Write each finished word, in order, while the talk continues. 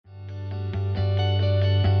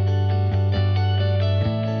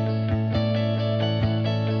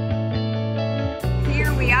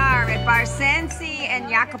at Bar Sensi, and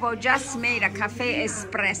Jacopo just made a cafe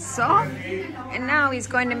espresso, and now he's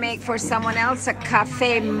going to make for someone else a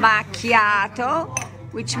cafe macchiato,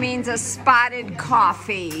 which means a spotted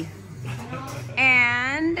coffee.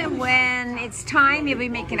 And when it's time, he'll be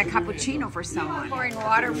making a cappuccino for someone. Pouring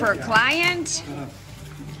water for a client.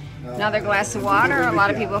 Another glass of water. A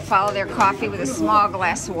lot of people follow their coffee with a small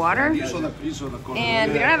glass of water.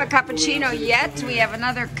 And we don't have a cappuccino yet. We have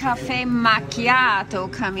another cafe macchiato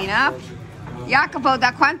coming up. Jacopo,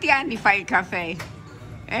 da quanti anni fai il caffè?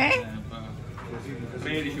 Eh?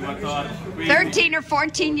 13 or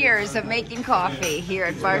 14 years of making coffee here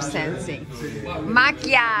at Bar Sensi.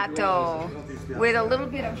 Macchiato with a little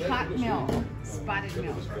bit of hot milk, spotted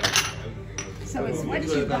milk. So it's what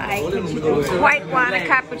you like, but you don't quite want a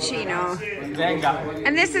cappuccino.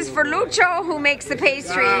 And this is for Lucio, who makes the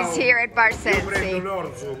pastries here at Bar Sensi.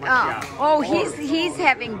 Oh, he's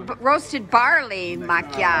having roasted barley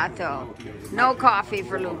macchiato. No coffee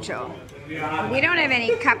for Lucio. We don't have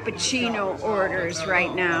any cappuccino orders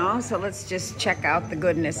right now, so let's just check out the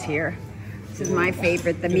goodness here. This is my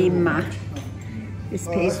favorite, the mimma. This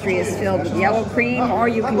pastry is filled with yellow cream, or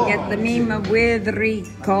you can get the mimma with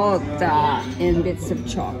ricotta and bits of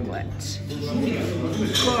chocolate.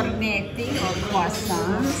 Cornetti, or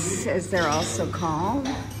croissants, as they're also called.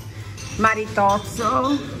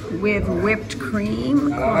 Maritozzo with whipped cream,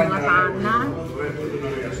 con la panna.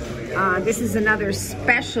 This is another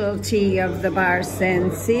specialty of the Bar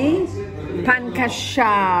Sensi. Pan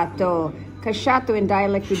casciato. Casciato in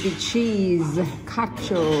dialect would be cheese.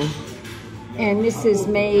 Cacio. And this is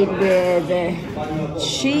made with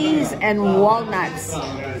cheese and walnuts.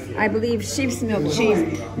 I believe sheep's milk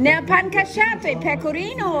cheese. Now, pan casciato,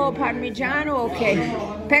 pecorino or parmigiano? Okay,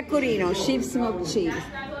 pecorino, sheep's milk cheese.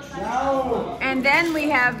 And then we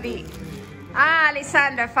have the...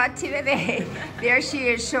 Alessandra, fatti vedere. There she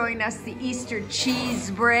is showing us the Easter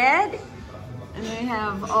cheese bread. And they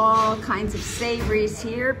have all kinds of savories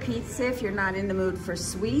here. Pizza if you're not in the mood for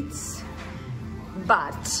sweets.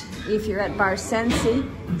 But if you're at Bar Sensi,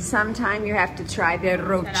 sometime you have to try the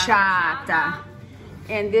rocciata.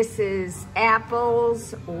 And this is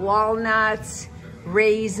apples, walnuts,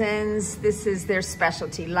 raisins. This is their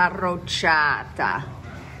specialty, la rocciata.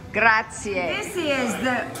 Grazie. This is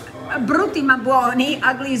the brutti ma buoni,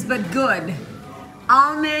 uglies but good.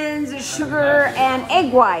 Almonds, sugar, and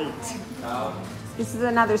egg white. This is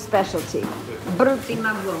another specialty. Brutti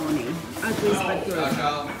ma buoni, uglies but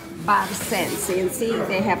good. Bar Sensi, and see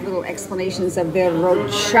they have little explanations of their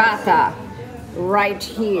rocciata right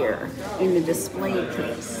here in the display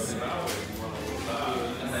case.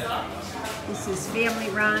 This is family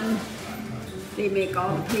run. They make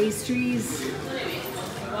all the pastries,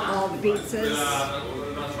 all the pizzas.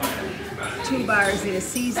 2 bars in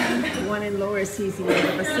Assisi, 1 in Lower Assisi near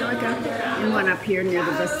the Basilica, and 1 up here near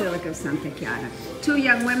the Basilica of Santa Chiara. 2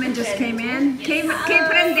 young women just came in. Che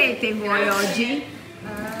prendete voi oggi?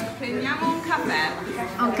 Prendiamo un caffè.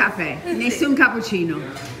 Un caffè, nessun cappuccino.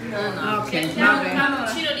 No. Ok, Cerchiamo vabbè. un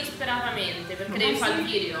cappuccino disperatamente perché devi fare il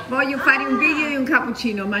video. Voglio fare un video di un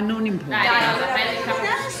cappuccino, ma non importa. Dai, fai il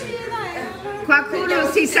cappuccino.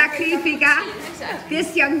 Qualcuno si sacrifica?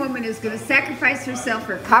 This young woman is going to sacrifice herself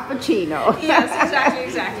for cappuccino. Yes,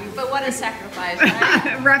 exactly. But what a sacrifice,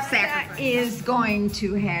 right? Rough sacrifice. Is going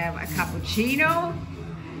to have a cappuccino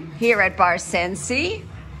here at Bar Sensi.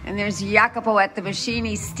 And there's Jacopo at the machine.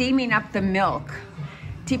 He's steaming up the milk.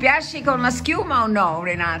 Ti piace con la schiuma o no,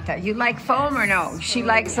 Renata? You like foam or no? She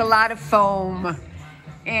likes a lot of foam.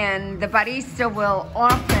 And the barista will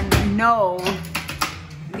often know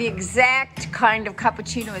the exact kind of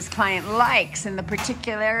cappuccino his client likes and the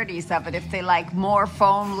particularities of it. If they like more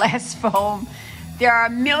foam, less foam. There are a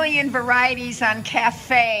million varieties on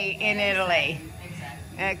cafe in Italy.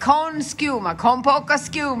 Con schiuma, con poca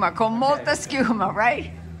schiuma, con molta schiuma,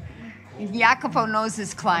 right? Jacopo knows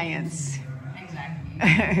his clients.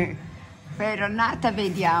 Exactly. Per Renata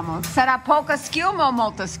vediamo. Sarà poca schiuma o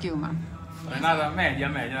molta schiuma? Renata media,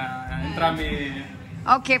 entrambi.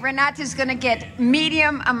 Okay, Renata's gonna get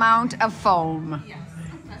medium amount of foam. Yes,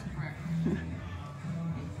 that's correct.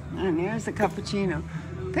 And there's the cappuccino.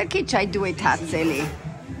 Perché c'hai 2 tazze lì?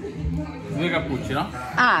 2 cappucci, no?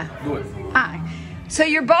 Ah. 2. Ah. So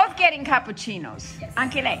you're both getting cappuccinos. Yes.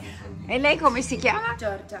 Anche lei. E lei come si chiama?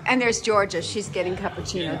 Giorgia. And there's Georgia. She's getting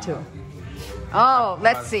cappuccino too. Oh,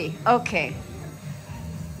 let's see. Okay.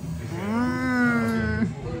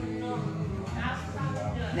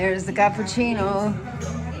 There's the cappuccino.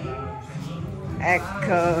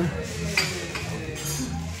 Ecco.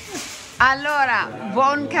 Allora,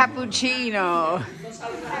 buon cappuccino.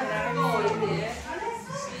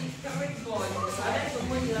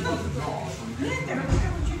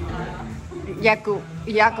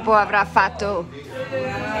 Jacopo avrà fatto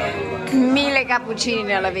 1000 cappuccini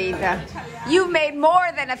nella vita. You made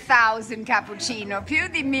more than 1,000 cappuccino. Più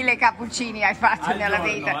di 1000 cappuccini hai fatto nella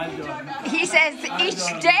vita. He says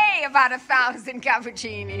each day about 1,000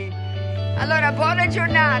 cappuccini. Allora, buona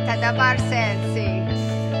giornata da Bar Sensi.